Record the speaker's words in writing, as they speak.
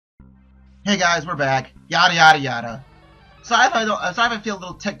Hey guys, we're back. Yada yada yada. Sorry if I feel a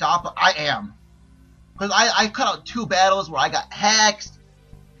little ticked off, but I am. Because I cut out 2 battles where I got hexed.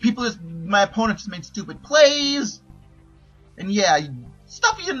 My opponents just made stupid plays. And yeah,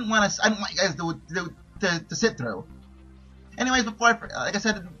 stuff you didn't want to, I don't want you guys to sit through. Anyways, like I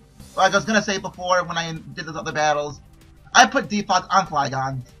said, like I was gonna say before when I did those other battles, I put defaults on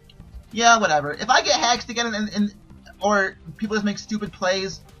Flygon. Yeah, whatever. If I get hexed again or people just make stupid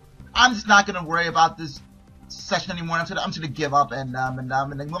plays, I'm just not gonna worry about this session anymore. I'm just gonna give up and then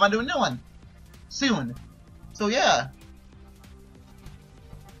move on to a new one soon. So yeah.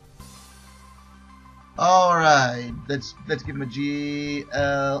 All right, let's give him a G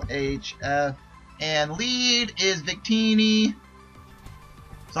L H F, and lead is Victini.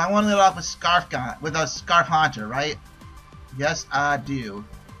 So I want to lead off with a Scarf Haunter, right? Yes, I do.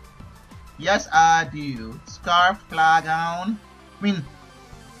 Yes, I do. Scarf Flygon. I mean,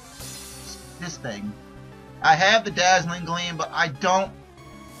 this thing. I have the Dazzling Gleam, but I don't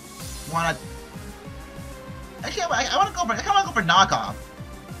want to. Actually, I want to go for. I kind of want to go for knockoff.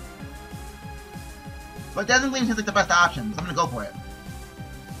 But Dazzling Gleam seems like the best option, so I'm gonna go for it.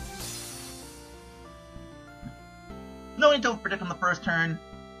 No need to predict on the first turn,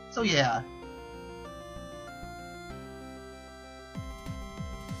 so yeah.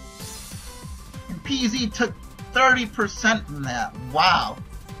 And PZ took 30% from that. Wow.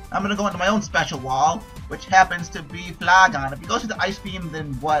 I'm gonna go into my own special wall, which happens to be Flygon. If he goes to the Ice Beam,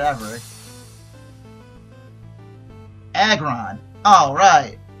 then whatever. Aggron.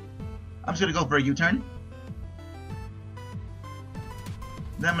 Alright. I'm just gonna go for a U-turn.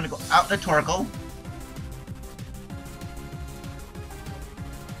 Then I'm gonna go out to Torkoal.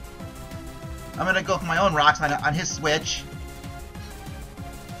 I'm gonna go for my own rocks on his switch.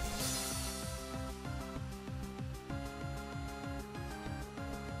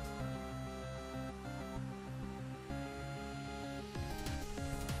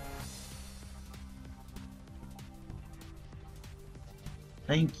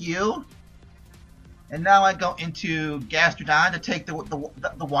 Thank you. And now I go into Gastrodon to take the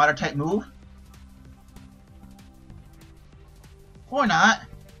water type move. Or not.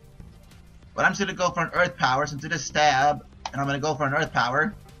 But I'm just gonna go for an Earth Power since it is stab, and I'm gonna go for an Earth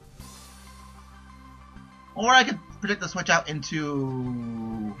Power. Or I could predict the switch out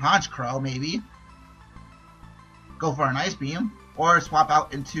into Honchkrow, maybe. Go for an Ice Beam. Or swap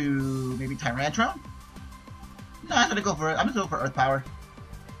out into maybe Tyrantrum. No, I'm gonna go for it. I'm just gonna go for Earth Power.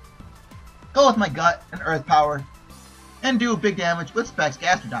 Go with my gut and Earth Power, and do big damage with Specs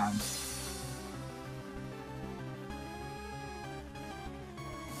Gastrodon.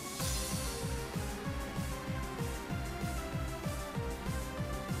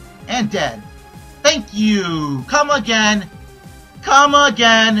 And dead. Thank you! Come again! Come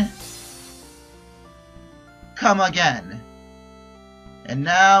again! Come again! And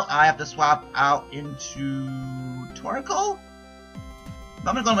now I have to swap out into Torkoal? I'm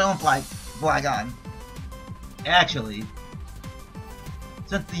gonna go to my own Flygon. Actually,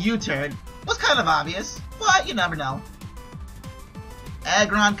 since the U-turn was kind of obvious, but you never know.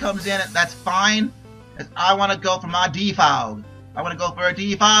 Aggron comes in, that's fine, as I want to go for my Defog. I want to go for a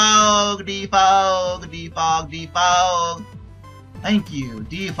Defog, Defog, Defog, Defog. Thank you,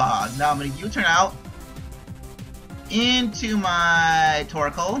 Defog. Now I'm going to U-turn out into my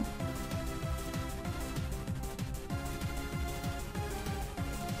Torkoal.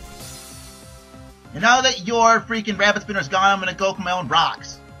 And now that your freaking Rapid Spinner's gone, I'm gonna go for my own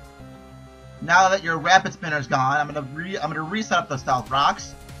rocks. Now that your Rapid Spinner's gone, I'm gonna reset up those Stealth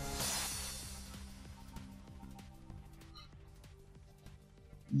Rocks.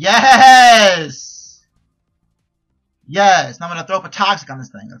 Yes! Yes! Now I'm gonna throw up a Toxic on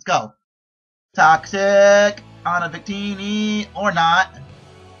this thing. Let's go. Toxic on a Victini, or not.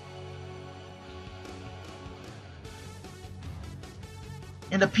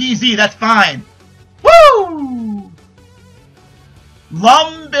 Into PZ, that's fine. Woo!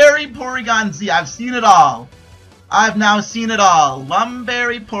 Lumberry Porygon Z. I've seen it all. I've now seen it all.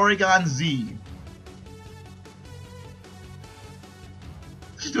 Lumberry Porygon Z.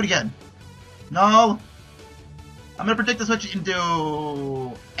 Let's just do it again. No. I'm going to predict the switch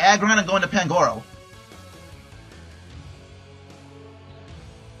into Aggron and go into Pangoro.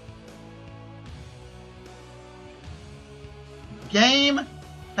 Game.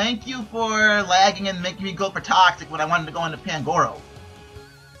 Thank you for lagging and making me go for Toxic when I wanted to go into Pangoro.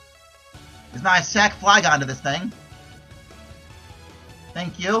 Because now I sack Flygon to this thing.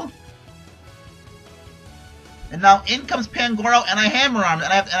 Thank you. And now in comes Pangoro and I Hammer Arm,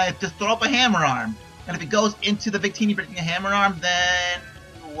 and I have to throw up a Hammer Arm. And if it goes into the Victini predicting a Hammer Arm, then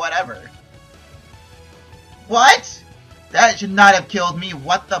whatever. What? That should not have killed me.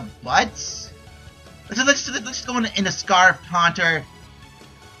 What the butts? Let's just go into Scarf Haunter.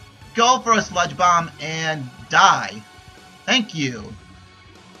 Go for a Sludge Bomb and die. Thank you.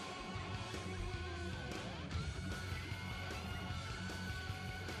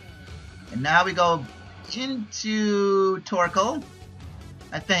 And now we go into Torkoal,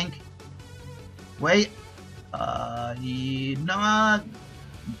 I think. Wait. Not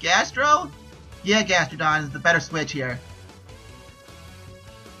Gastro? Yeah, Gastrodon is the better switch here.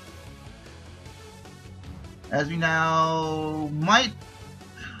 As we now might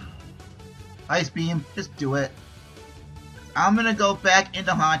Ice Beam, just do it. I'm gonna go back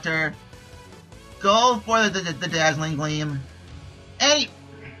into Haunter. Go for the Dazzling Gleam. And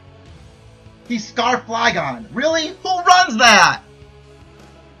he's Scarf Flygon. Really? Who runs that?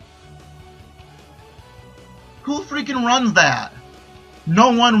 Who freaking runs that? No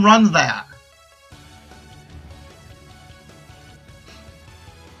one runs that.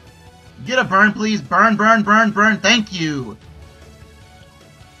 Get a burn, please. Burn, burn, burn, burn. Thank you.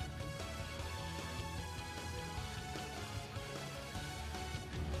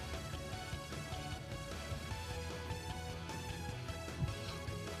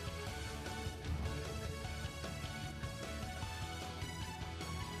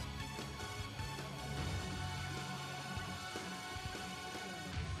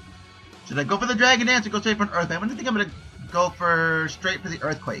 Should I go for the Dragon Dance or go straight for an Earthquake? I think I'm gonna go for straight for the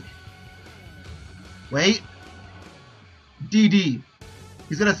Earthquake. Wait. DD.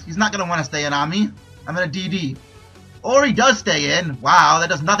 He's not gonna want to stay in on me. I'm gonna DD. Or he does stay in. Wow, that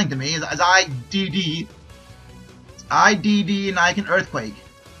does nothing to me. As I DD. I DD and I can Earthquake.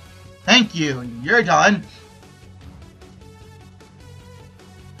 Thank you. You're done.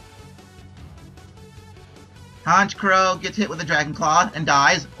 Honchkrow gets hit with a Dragon Claw and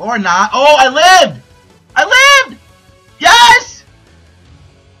dies. Or not. Oh, I lived! I lived! Yes!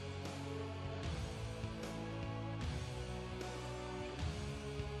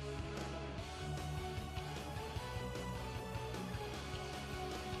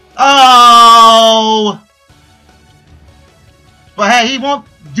 Oh! But hey, he won't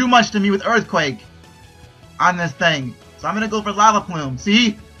do much to me with Earthquake on this thing. So I'm gonna go for Lava Plume.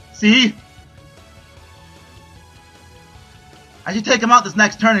 See? See? I should take him out this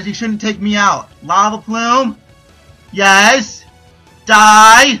next turn, as he shouldn't take me out. Lava Plume. Yes.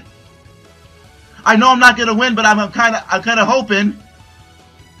 Die. I know I'm not gonna win, but I'm kind of hoping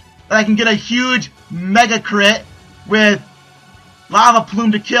that I can get a huge Mega Crit with Lava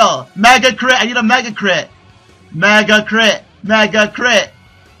Plume to kill. Mega Crit. I need a Mega Crit. Mega Crit. Mega Crit.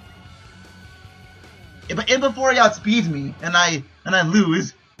 But before he outspeeds me and I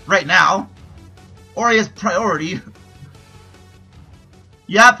lose right now, or he has priority.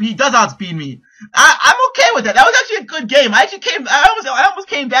 Yep, he does outspeed me. I'm okay with that. That was actually a good game. I almost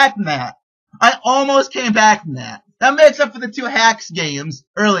came back from that. I almost came back from that. That makes up for the 2 hacks games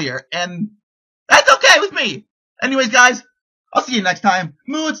earlier, and that's okay with me. Anyways, guys, I'll see you next time.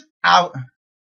 Moods out.